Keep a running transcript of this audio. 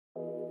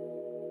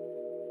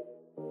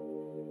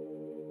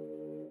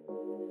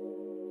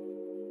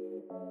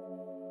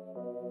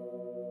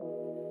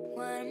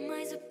am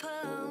I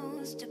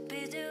supposed to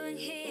be doing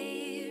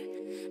here?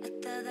 I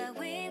thought that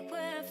we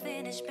were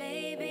finished,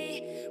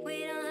 baby.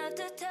 We don't have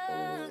to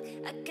talk,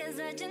 I guess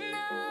I just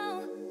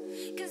know.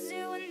 Cause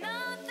you were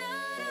not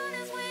that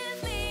honest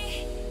with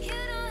me. You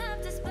don't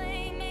have to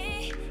explain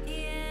me,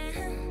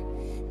 yeah.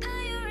 Now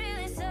you're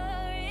really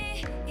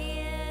sorry,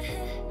 yeah.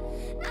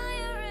 Now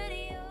you're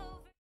already over.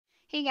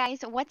 Hey guys,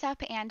 what's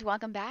up and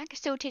welcome back.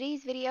 So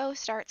today's video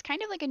starts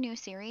kind of like a new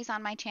series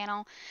on my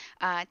channel.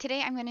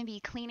 Today I'm going to be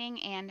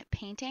cleaning and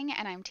painting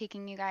and I'm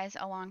taking you guys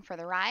along for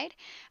the ride.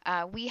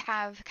 We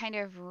have kind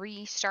of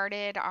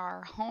restarted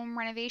our home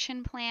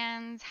renovation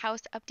plans,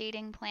 house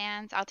updating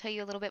plans. I'll tell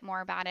you a little bit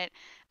more about it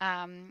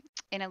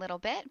in a little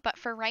bit, but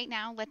for right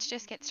now, let's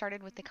just get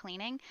started with the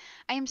cleaning.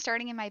 I am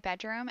starting in my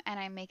bedroom and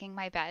I'm making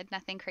my bed,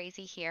 nothing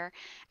crazy here.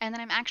 And then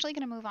I'm actually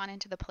going to move on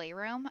into the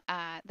playroom.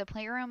 The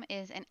playroom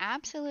is an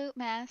absolute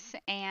mess,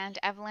 and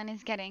Evelyn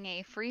is getting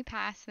a free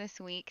pass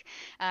this week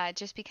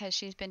just because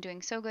she's been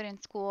doing so good in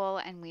school,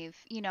 and we've,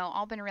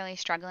 all been really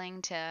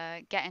struggling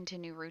to get into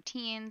new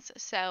routines.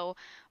 So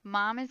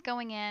mom is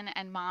going in,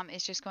 and mom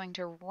is just going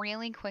to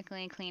really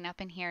quickly clean up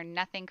in here.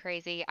 Nothing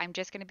crazy. I'm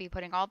just going to be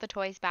putting all the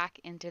toys back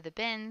into the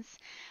bins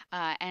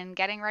and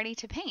getting ready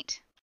to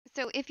paint.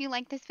 So if you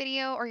like this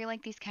video or you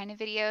like these kind of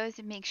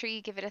videos, make sure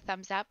you give it a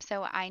thumbs up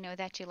so I know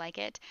that you like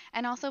it.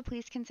 And also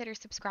please consider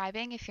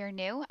subscribing if you're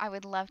new. I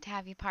would love to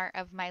have you part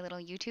of my little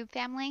YouTube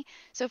family.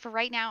 So for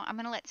right now, I'm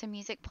going to let some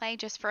music play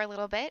just for a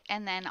little bit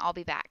and then I'll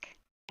be back.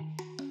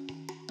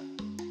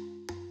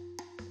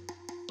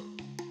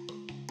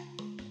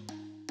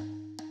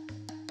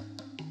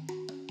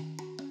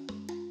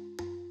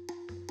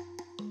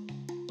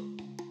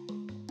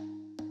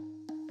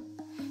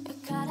 You're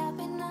caught up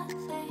in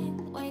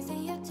nothing,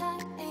 wasting your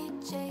time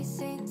in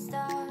chasing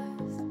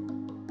stars.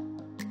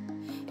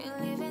 You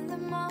live in the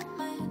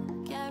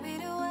moment,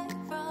 carried away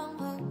from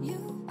who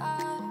you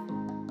are.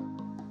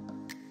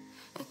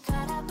 You're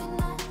caught up in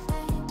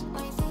nothing,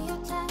 wasting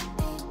your time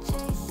in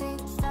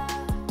chasing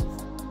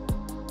stars.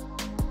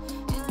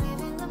 You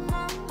live in the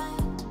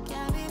moment,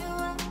 carried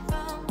away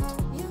from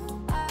who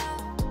you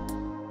are.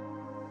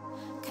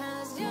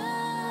 Cause you're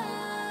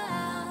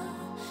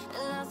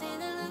lost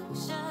in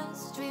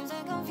illusions, dreams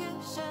and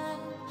confusion.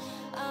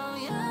 Oh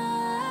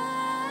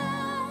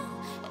yeah,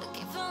 you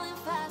keep falling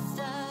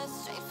faster,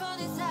 straight for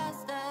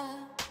disaster.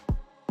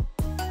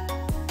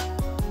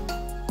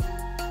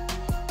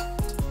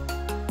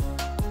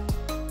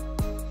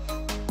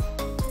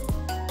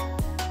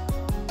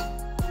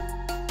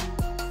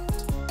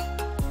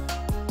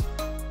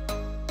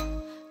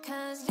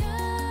 Cause you're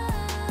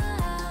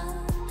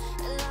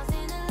lost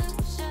in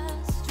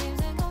illusions,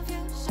 dreams and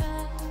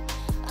confusion.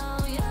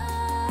 Oh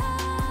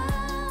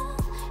yeah,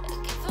 you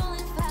keep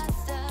falling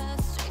faster,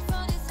 straight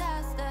for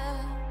disaster.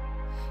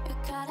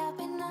 You're caught up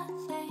in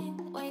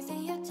nothing,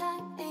 wasting your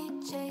time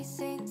in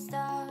chasing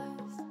stars.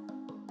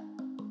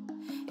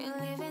 You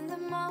live in the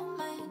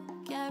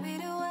moment,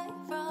 carried away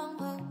from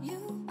who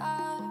you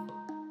are.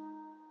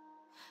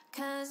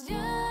 Cause you're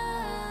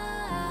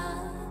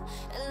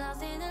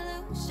lost in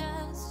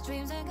illusions,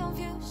 dreams and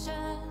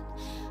confusion.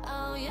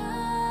 Oh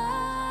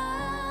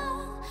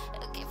yeah,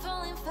 you keep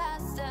falling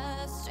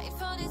faster, straight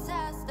for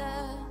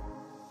disaster.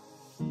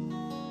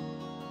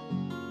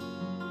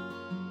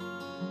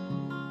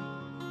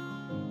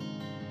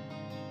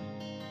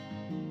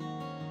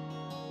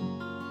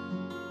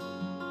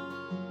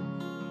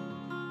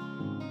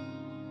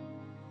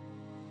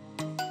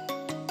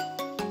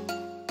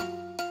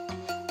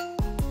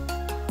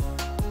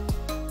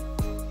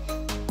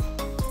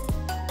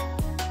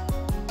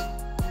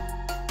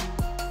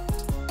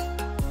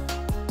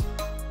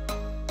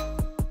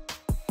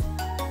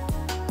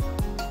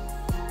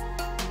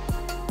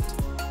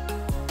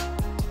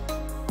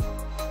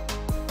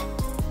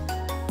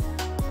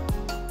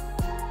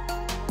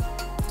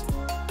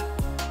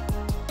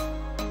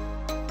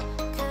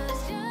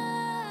 Cause you're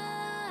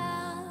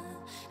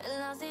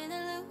lost in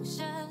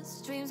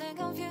illusions, dreams and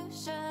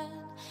confusion.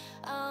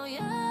 Oh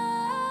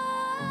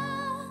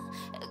yeah,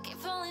 you keep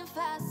falling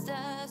faster,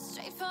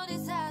 straight for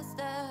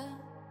disaster.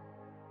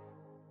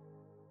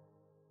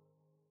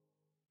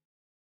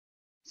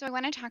 So I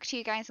want to talk to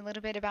you guys a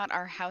little bit about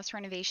our house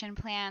renovation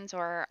plans,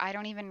 or I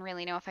don't even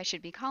really know if I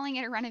should be calling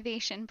it a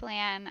renovation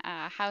plan,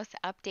 house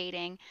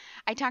updating.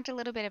 I talked a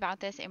little bit about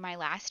this in my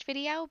last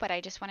video, but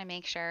I just want to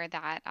make sure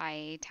that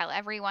I tell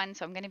everyone,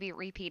 so I'm going to be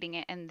repeating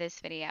it in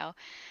this video.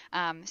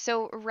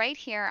 So right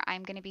here,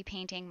 I'm going to be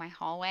painting my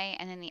hallway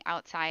and then the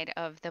outside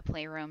of the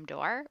playroom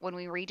door. When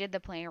we redid the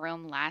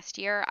playroom last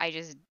year, I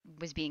just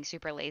was being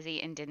super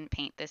lazy and didn't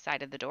paint this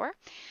side of the door.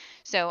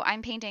 So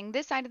I'm painting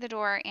this side of the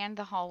door and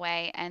the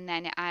hallway, and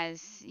then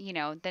as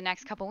the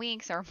next couple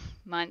weeks or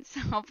months,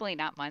 hopefully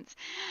not months,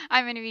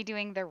 I'm going to be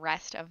doing the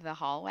rest of the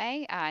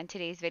hallway. In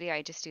today's video,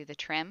 I just do the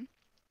trim.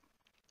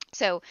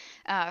 So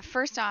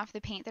first off,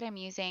 the paint that I'm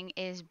using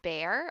is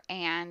Bear,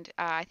 and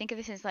I think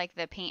this is like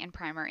the paint and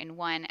primer in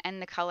one,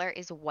 and the color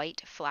is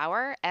White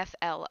Flour,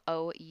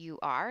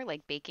 Flour,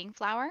 like baking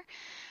flour.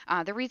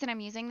 The reason I'm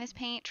using this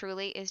paint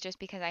truly is just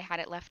because I had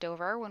it left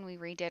over when we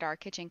redid our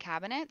kitchen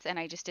cabinets, and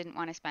I just didn't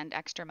want to spend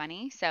extra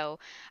money, so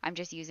I'm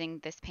just using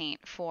this paint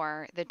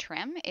for the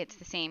trim. It's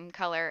the same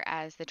color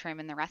as the trim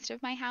in the rest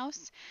of my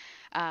house.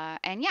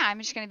 And yeah, I'm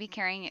just going to be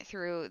carrying it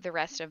through the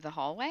rest of the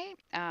hallway.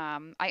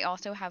 I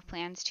also have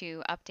plans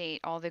to update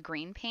all the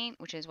green paint,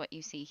 which is what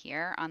you see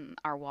here on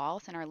our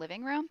walls in our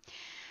living room.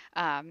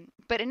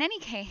 But in any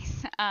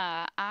case,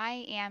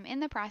 I am in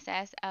the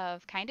process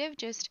of kind of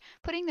just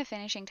putting the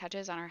finishing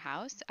touches on our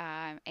house.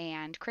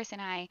 And Chris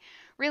and I,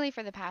 really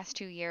for the past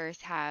 2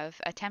 years, have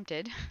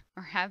attempted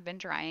or have been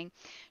trying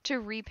to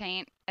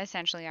repaint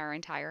essentially our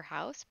entire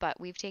house. But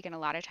we've taken a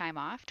lot of time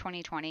off.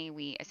 2020,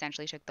 we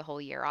essentially took the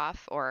whole year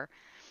off, or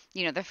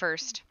the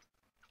first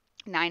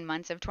 9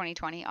 months of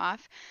 2020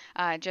 off,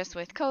 just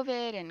with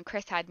COVID, and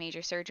Chris had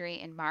major surgery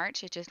in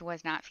March. It just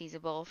was not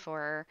feasible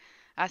for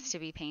us to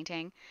be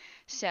painting.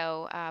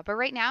 So, but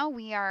right now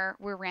we're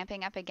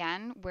ramping up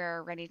again.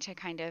 We're ready to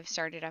kind of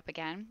start it up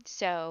again.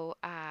 So,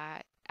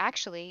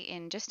 actually,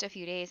 in just a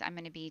few days, I'm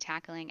going to be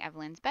tackling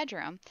Evelyn's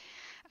bedroom.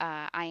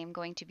 I am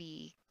going to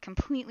be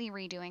completely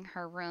redoing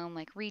her room,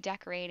 like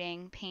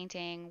redecorating,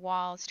 painting,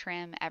 walls,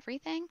 trim,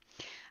 everything.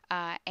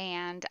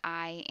 And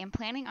I am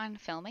planning on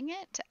filming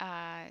it,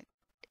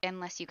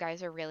 unless you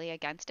guys are really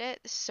against it.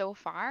 So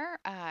far,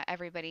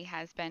 everybody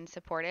has been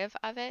supportive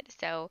of it.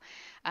 So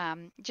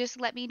just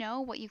let me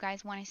know what you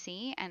guys want to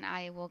see, and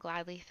I will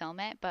gladly film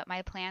it. But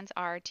my plans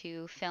are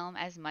to film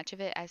as much of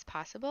it as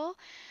possible.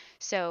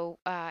 So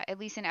at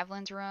least in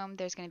Evelyn's room,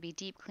 there's going to be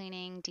deep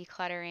cleaning,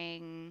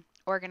 decluttering,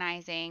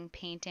 organizing,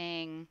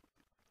 painting,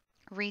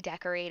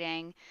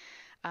 redecorating.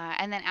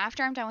 And then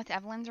after I'm done with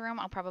Evelyn's room,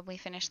 I'll probably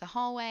finish the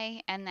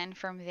hallway. And then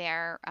from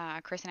there,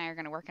 Chris and I are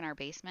going to work in our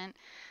basement,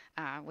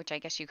 which I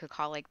guess you could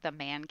call like the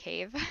man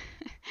cave.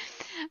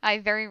 I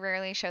very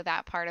rarely show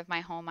that part of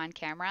my home on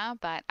camera,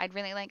 but I'd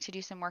really like to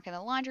do some work in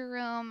the laundry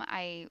room.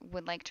 I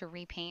would like to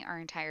repaint our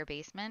entire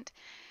basement.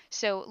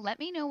 So let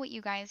me know what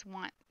you guys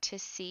want to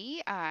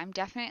see. I'm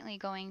definitely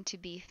going to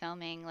be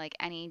filming like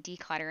any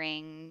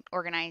decluttering,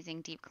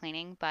 organizing, deep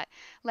cleaning, but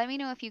let me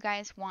know if you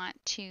guys want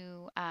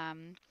to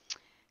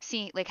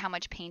see like how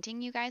much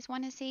painting you guys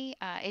want to see.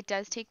 It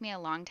does take me a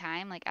long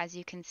time. Like as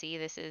you can see,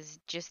 this is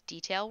just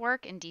detail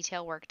work, and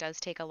detail work does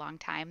take a long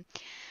time.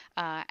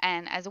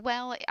 And as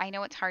well, I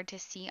know it's hard to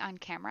see on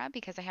camera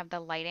because I have the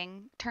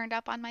lighting turned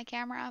up on my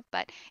camera,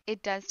 but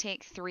it does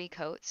take 3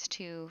 coats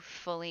to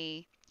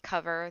fully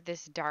cover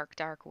this dark,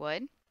 dark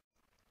wood.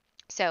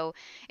 So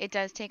it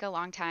does take a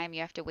long time.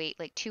 You have to wait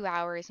like 2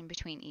 hours in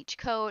between each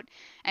coat.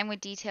 And with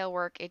detail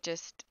work, it's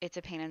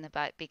a pain in the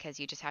butt because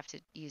you just have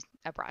to use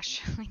a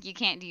brush. Like you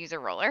can't use a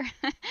roller.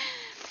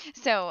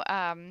 So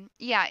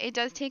yeah, it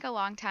does take a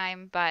long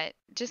time, but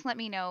just let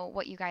me know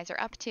what you guys are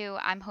up to.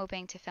 I'm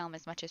hoping to film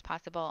as much as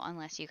possible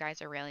unless you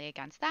guys are really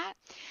against that.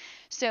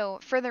 So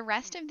for the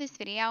rest of this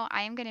video,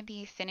 I am going to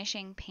be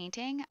finishing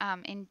painting.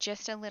 In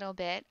just a little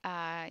bit,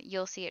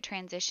 you'll see it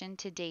transition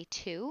to day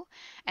 2,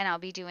 and I'll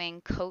be doing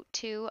coat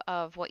 2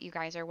 of what you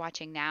guys are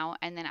watching now,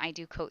 and then I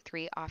do coat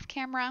 3 off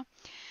camera.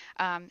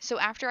 So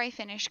after I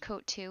finish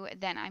coat 2,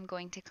 then I'm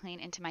going to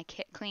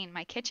clean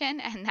my kitchen,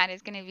 and that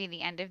is going to be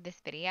the end of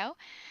this video.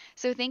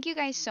 So thank you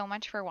guys so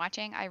much for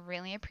watching. I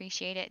really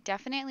appreciate it.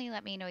 Definitely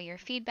let me know your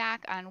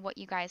feedback on what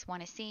you guys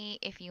want to see,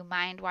 if you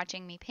mind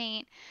watching me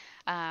paint.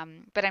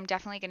 But I'm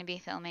definitely going to be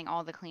filming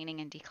all the cleaning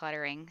and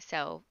decluttering,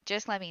 so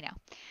just let me know.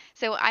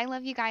 So I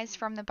love you guys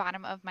from the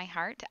bottom of my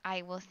heart.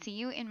 I will see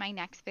you in my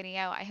next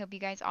video. I hope you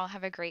guys all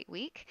have a great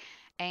week,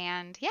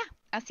 and yeah,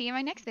 I'll see you in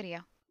my next video.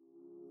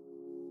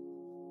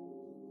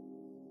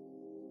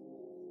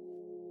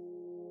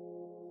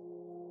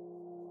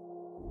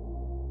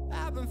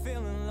 I've been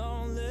feeling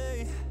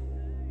lonely.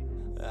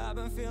 I've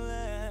been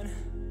feeling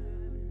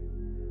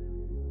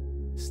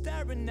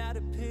staring at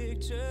the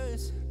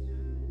pictures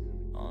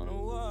on the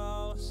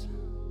walls.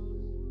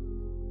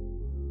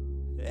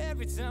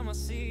 Every time I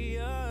see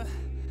you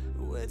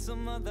with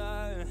some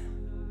other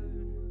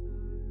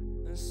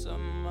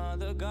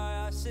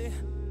guy, I see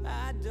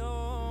I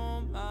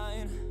don't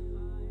mind.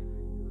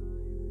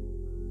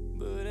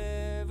 But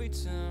every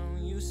time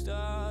you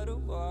start to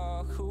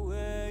walk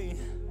away,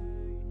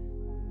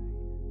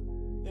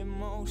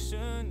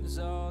 emotions,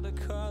 all the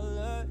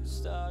color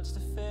starts to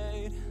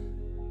fade.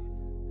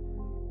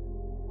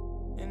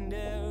 And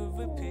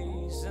every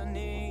piece I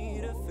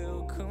need to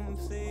feel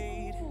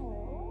complete.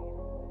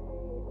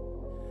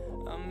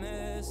 I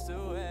miss the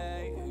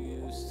way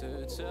you used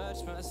to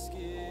touch my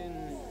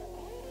skin.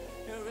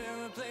 You're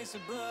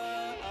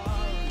irreplaceable.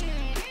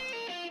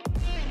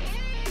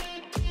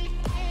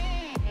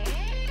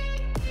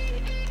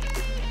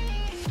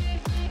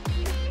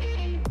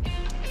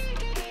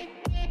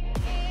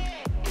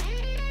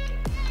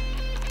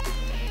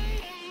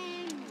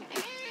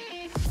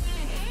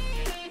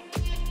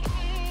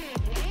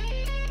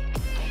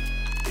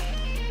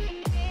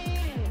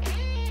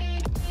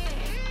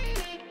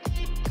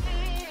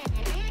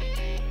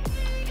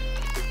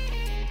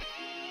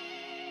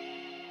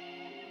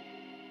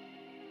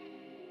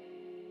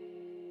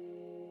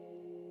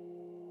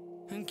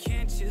 And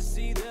can't you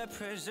see the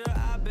pressure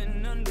I've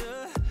been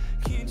under?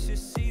 Can't you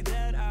see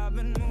that I've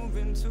been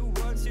moving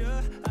towards you?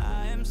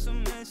 I am so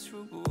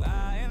miserable,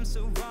 I am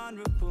so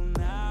vulnerable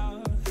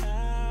now.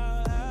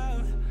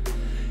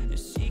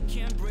 She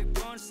can't break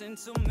bones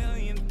into a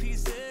million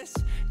pieces,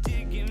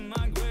 digging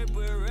my grave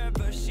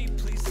wherever she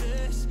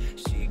pleases.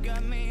 She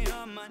got me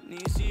on my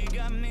knees, she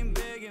got me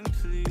begging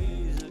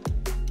please.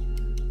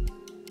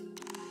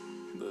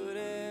 But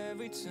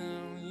every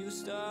time you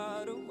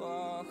start to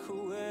walk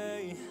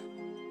away,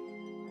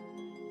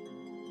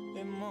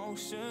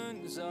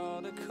 emotions,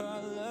 all the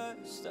color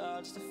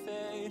starts to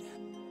fade.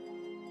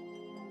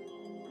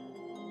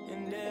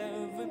 And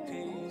every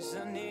piece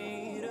I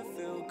need to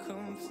feel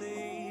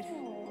complete.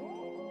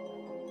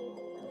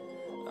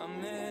 I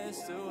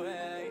miss the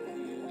way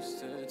you used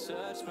to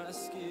touch my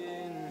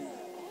skin.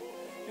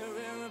 You're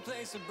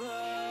irreplaceable.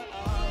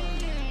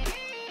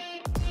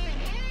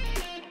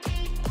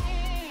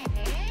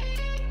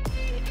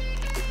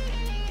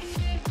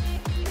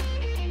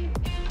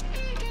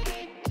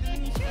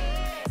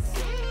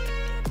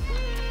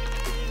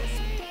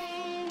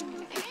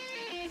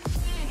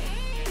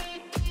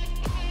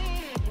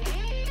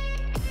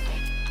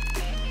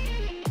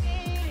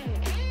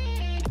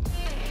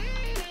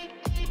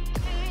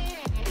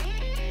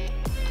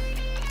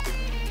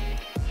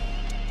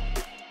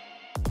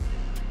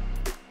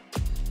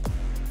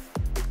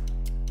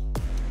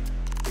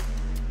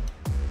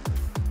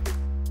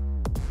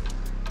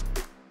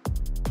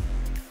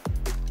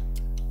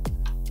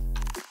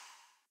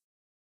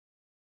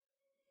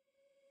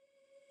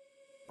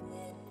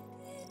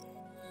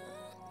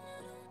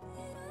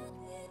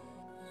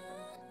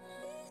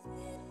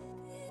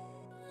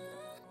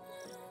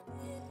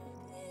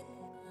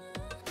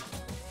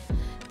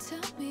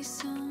 Tell me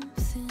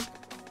something,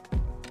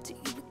 do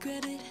you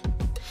regret it?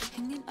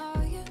 Hanging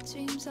all your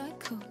dreams like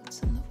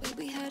coats on the way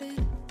we had it.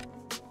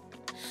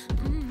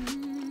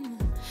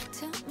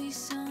 Tell me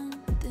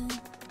something,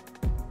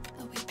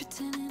 are we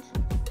pretending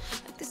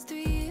like this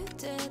 3-year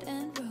dead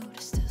end road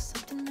is still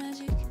something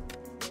magic?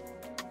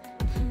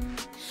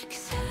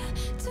 Cause I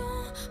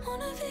don't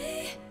wanna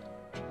be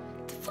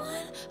the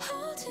one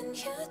holding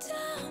you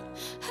down.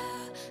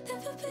 I'll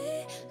never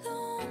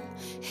belong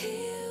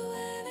here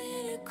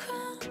wearing a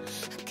crown. I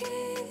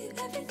gave you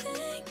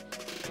everything,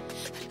 but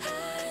I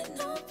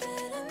know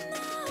better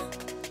now.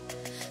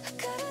 I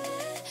gotta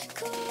let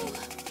go, I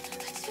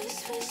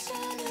just wish I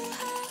knew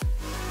how.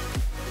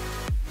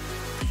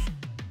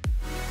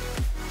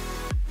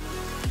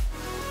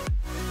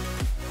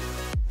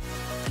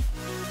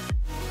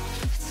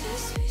 I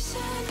just wish I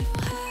knew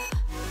how. I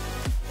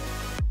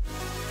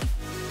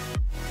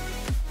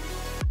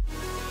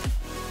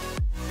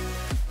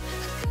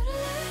gotta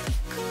let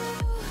go,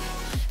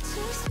 I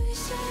just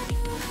wish I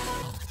knew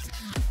how.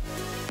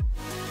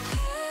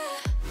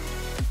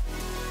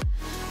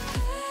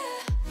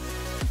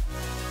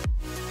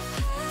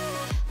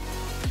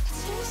 I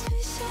just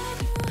wish I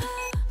knew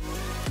how.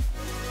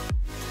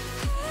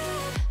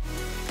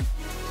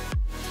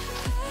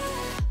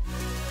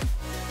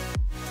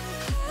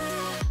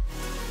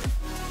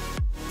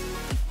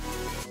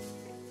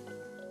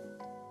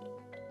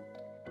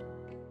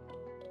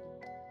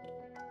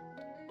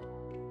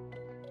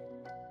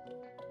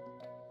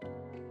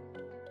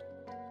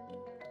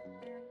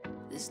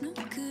 There's no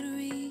good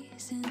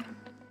reason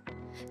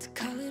to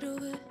call it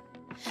over,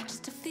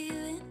 just a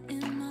feeling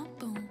in my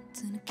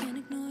bones and I can't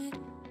ignore it.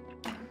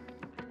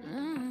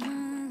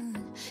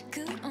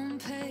 Good on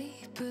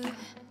paper,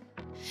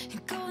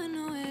 ain't going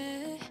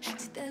nowhere.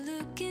 See that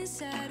look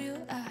inside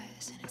your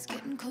eyes and it's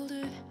getting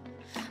colder.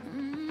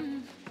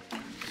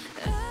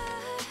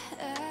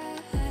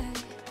 I've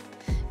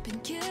been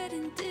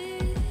getting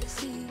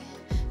dizzy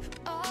from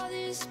all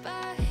this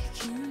back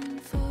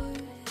and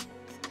forth.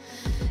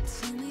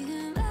 Tell me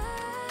am I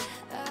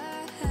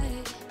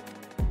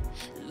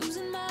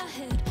losing my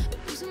head or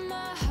losing my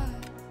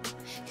heart?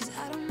 Cause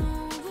I don't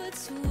know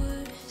what's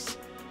worse.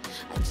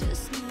 I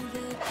just know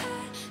that I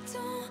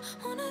don't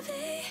wanna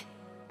be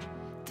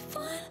the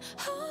one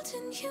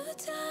holding you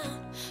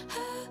down.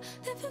 I'll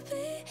never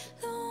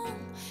belong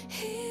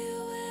here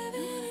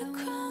wearing a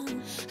crown.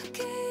 I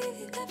gave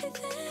you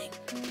everything,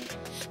 but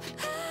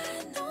I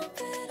know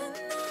better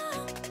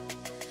now.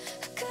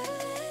 I gotta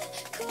let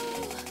go,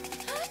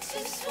 I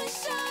just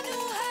wish I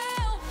knew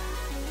how.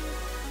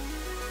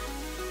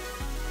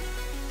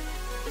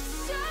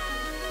 Wish I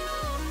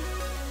knew,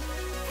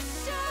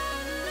 wish I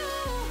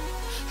knew.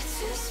 I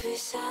just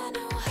wish I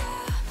knew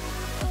how.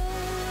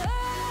 Oh,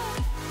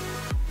 oh,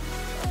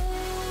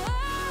 oh,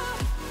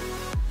 oh.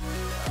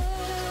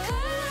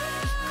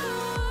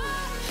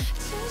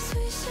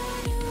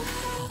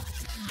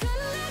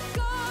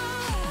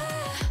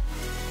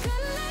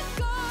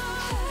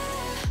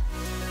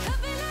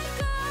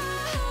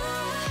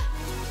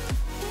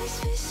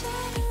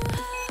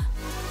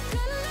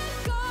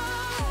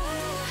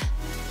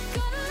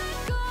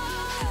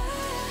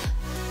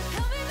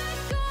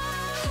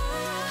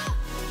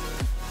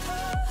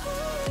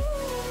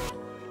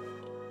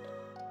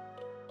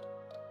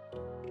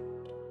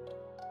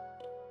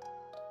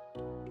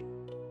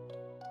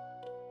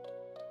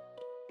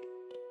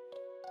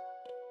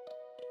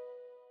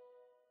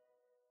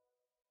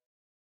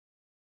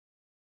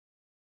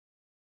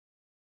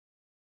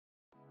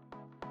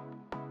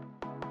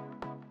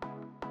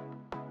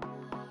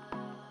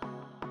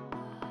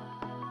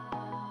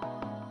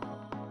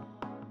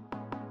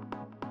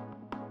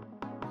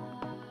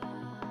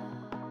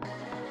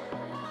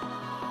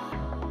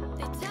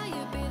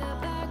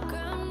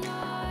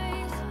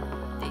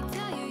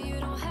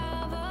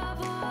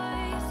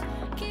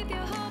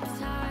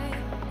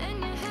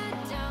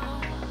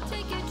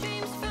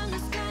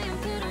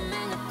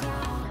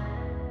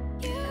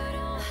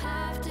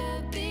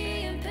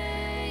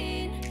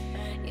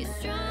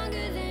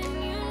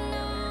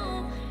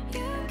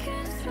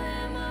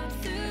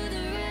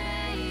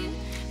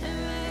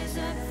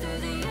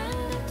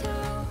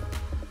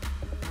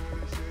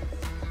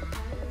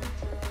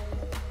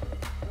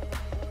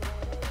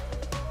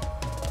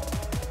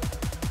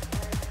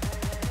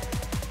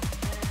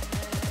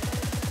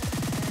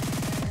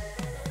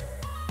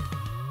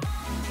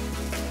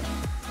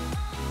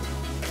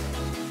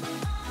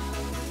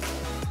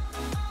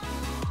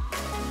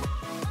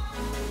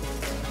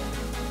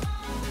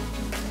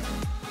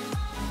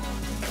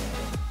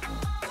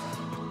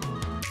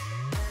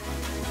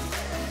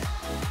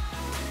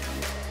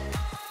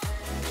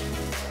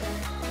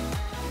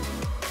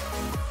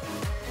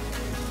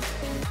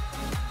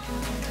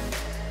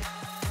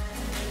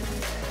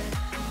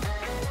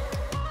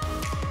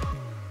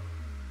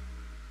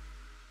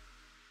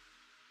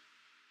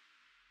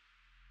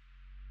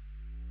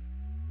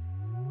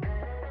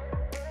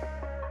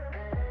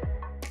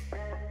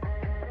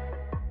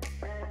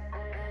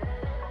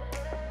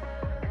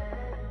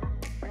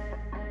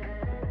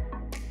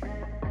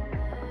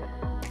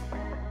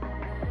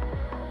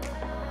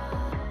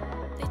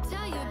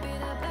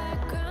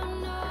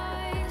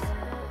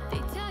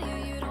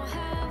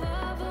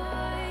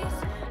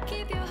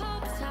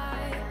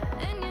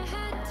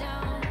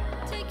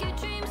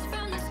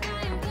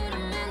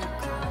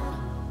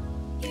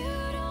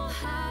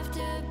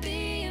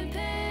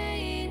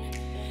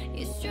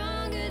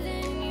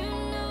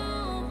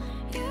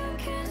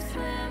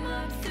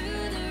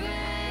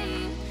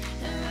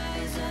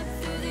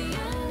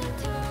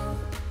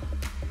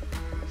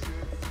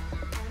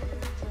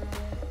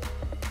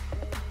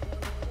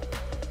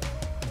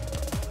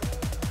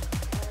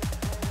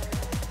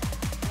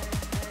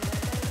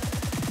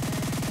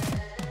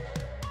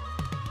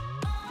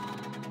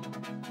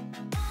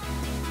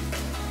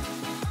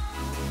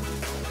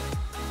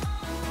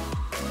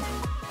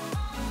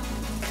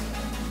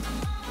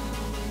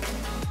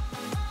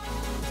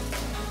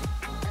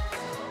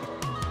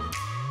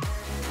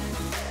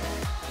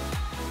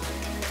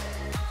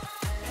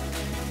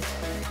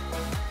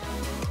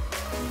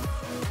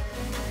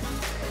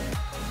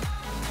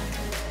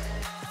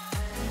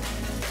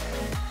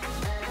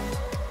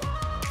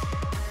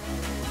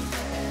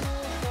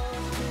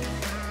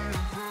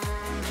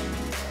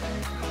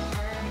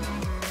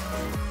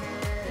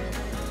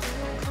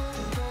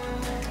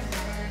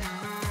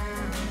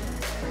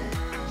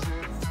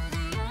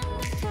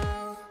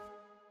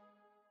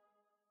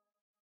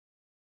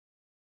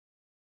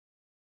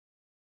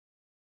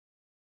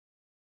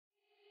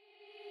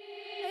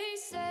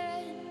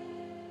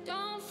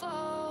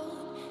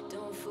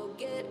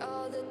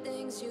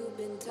 things you've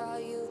been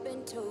taught, you've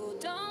been told.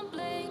 Don't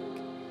blink,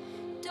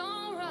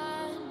 don't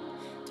run,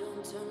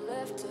 don't turn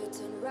left or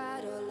turn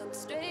right or look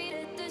straight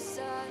at the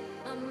sun.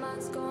 My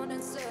mind's going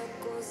in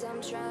circles,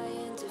 I'm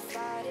trying to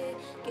fight it.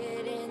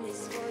 Getting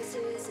these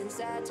voices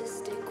inside to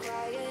stay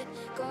quiet.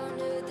 Going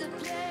to the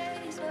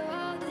place where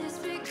all this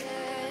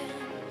began.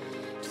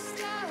 Just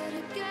start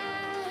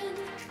again.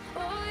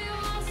 Oh, you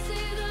won't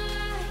see the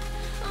light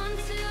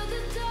until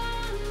the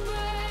dawn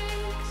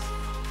breaks.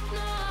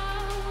 No,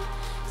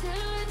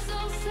 till it's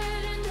all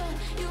said and done,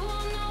 you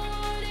won't know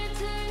what it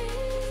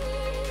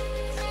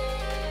takes.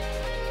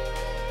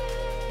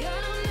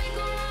 Gotta make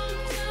a wrong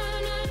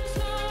turn and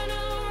turn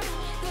around.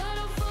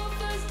 Gotta fall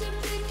fast to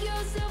pick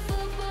yourself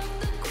up off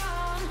the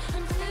ground.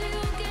 Until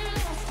you get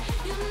lost,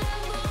 you'll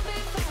never be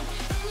found.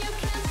 And you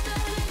can't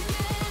start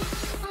again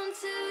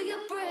until you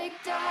break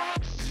down.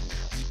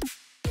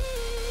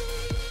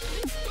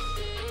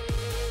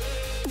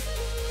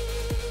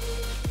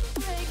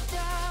 Break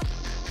down.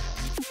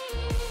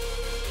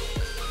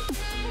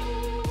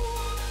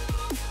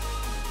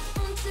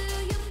 Until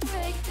you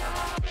break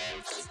down.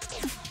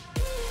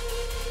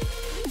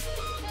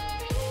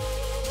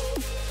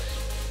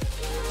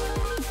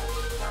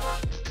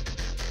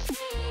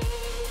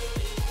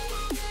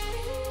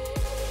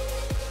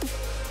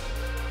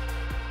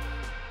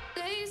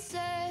 They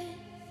said,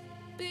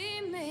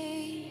 be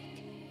meek.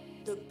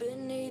 Look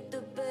beneath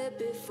the bed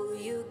before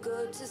you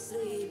go to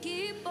sleep.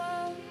 Keep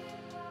on,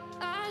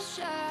 I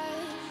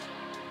shine.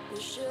 You'll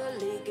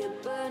surely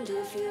get burned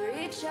if you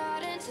reach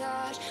out and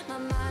touch. My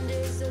mind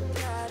is a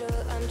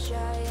battle, I'm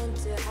trying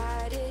to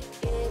hide it.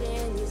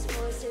 Getting these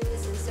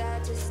voices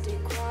inside to stay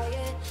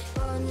quiet.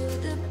 Under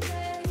the bed.